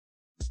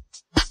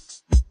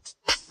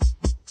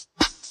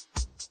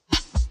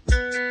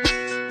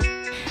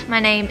My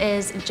name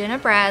is Jenna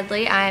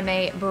Bradley. I'm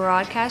a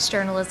broadcast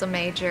journalism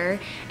major,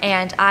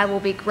 and I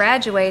will be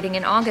graduating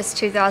in August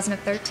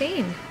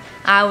 2013.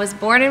 I was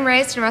born and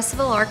raised in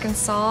Russellville,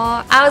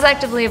 Arkansas. I was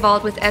actively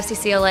involved with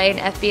FCCLA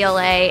and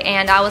FBLA,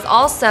 and I was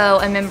also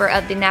a member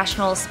of the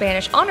National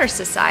Spanish Honor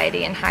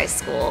Society in high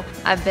school.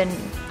 I've been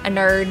a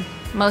nerd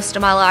most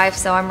of my life,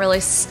 so I'm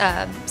really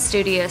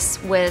studious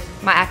with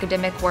my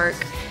academic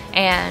work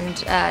and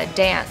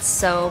dance,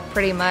 so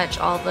pretty much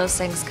all of those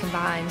things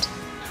combined.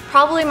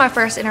 Probably my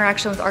first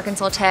interaction with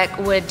Arkansas Tech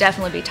would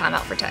definitely be Time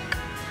Out for Tech.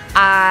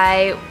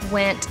 I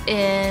went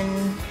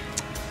in,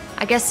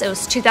 I guess it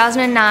was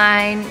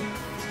 2009,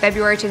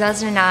 February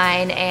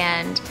 2009,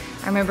 and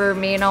I remember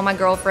me and all my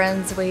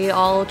girlfriends, we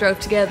all drove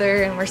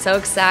together and we're so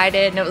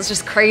excited, and it was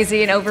just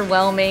crazy and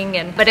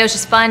overwhelming, but it was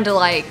just fun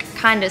to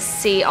kind of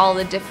see all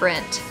the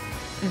different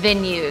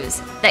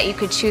venues that you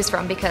could choose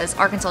from, because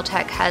Arkansas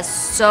Tech has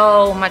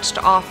so much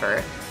to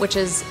offer, which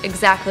is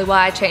exactly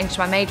why I changed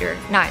my major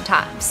 9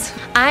 times.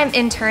 I'm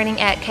interning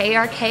at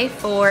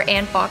KARK-TV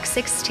and Fox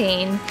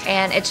 16,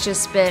 and it's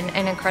just been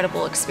an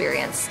incredible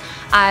experience.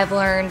 I've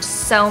learned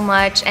so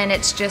much, and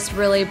it's just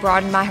really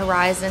broadened my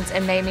horizons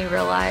and made me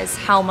realize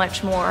how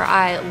much more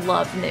I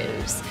love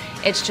news.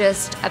 It's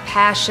just a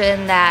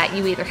passion that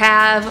you either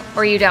have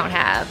or you don't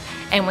have,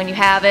 and when you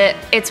have it,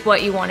 it's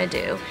what you want to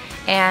do.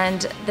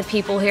 And the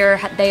people here,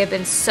 they have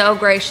been so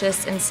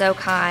gracious and so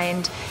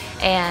kind,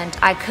 and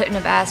I couldn't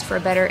have asked for a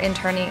better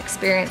interning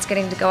experience,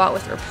 getting to go out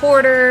with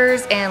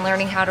reporters and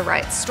learning how to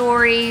write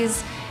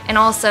stories. And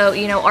also,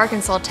 you know,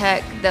 Arkansas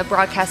Tech, the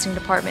broadcasting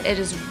department, it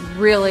has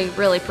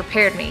really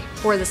prepared me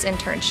for this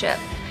internship.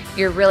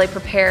 You're really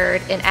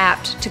prepared and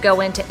apt to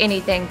go into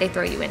anything they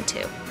throw you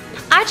into.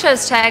 I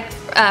chose Tech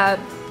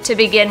to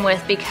begin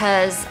with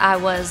because I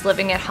was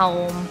living at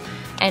home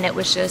and it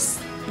was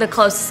just the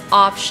closest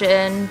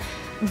option,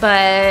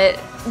 but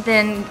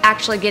then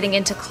actually getting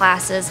into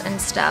classes and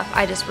stuff,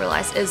 I just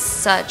realized is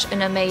such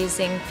an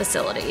amazing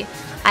facility.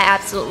 I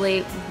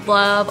absolutely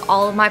love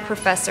all of my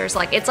professors.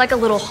 It's like a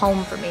little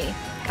home for me.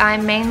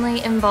 I'm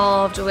mainly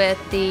involved with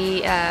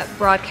the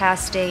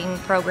broadcasting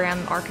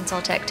program,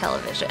 Arkansas Tech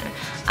Television.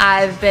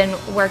 I've been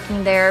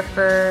working there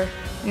for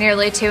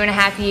nearly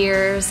 2.5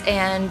 years,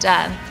 and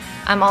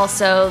I'm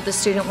also the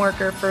student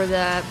worker for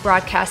the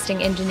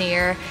broadcasting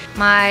engineer.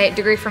 My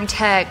degree from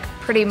Tech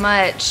pretty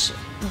much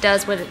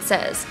does what it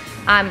says.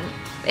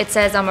 It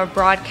says I'm a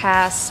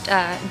broadcast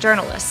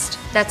journalist.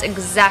 That's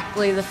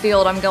exactly the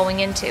field I'm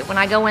going into. When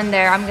I go in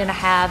there, I'm gonna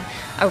have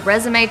a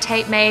resume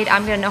tape made,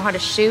 I'm gonna know how to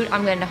shoot,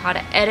 I'm gonna know how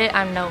to edit,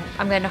 I'm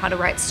gonna know how to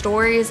write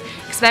stories.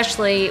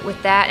 Especially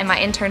with that and my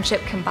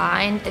internship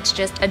combined, it's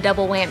just a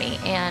double whammy,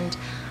 and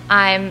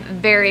I'm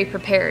very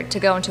prepared to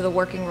go into the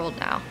working world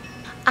now.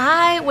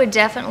 I would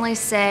definitely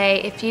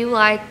say if you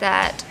like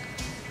that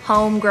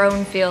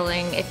homegrown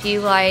feeling, if you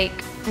like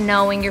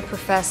knowing your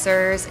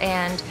professors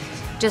and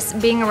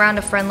just being around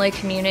a friendly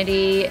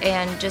community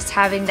and just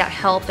having that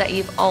help that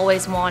you've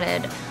always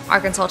wanted,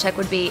 Arkansas Tech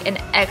would be an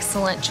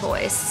excellent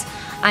choice.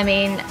 I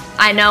mean,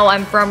 I know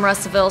I'm from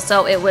Russellville,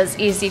 so it was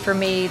easy for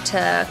me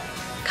to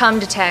come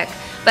to Tech,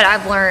 but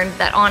I've learned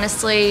that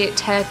honestly,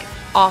 Tech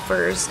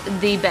offers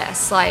the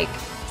best.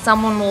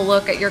 Someone will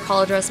look at your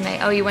college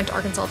resume, oh, you went to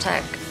Arkansas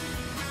Tech.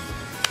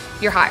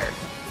 You're hired.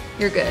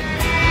 You're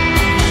good.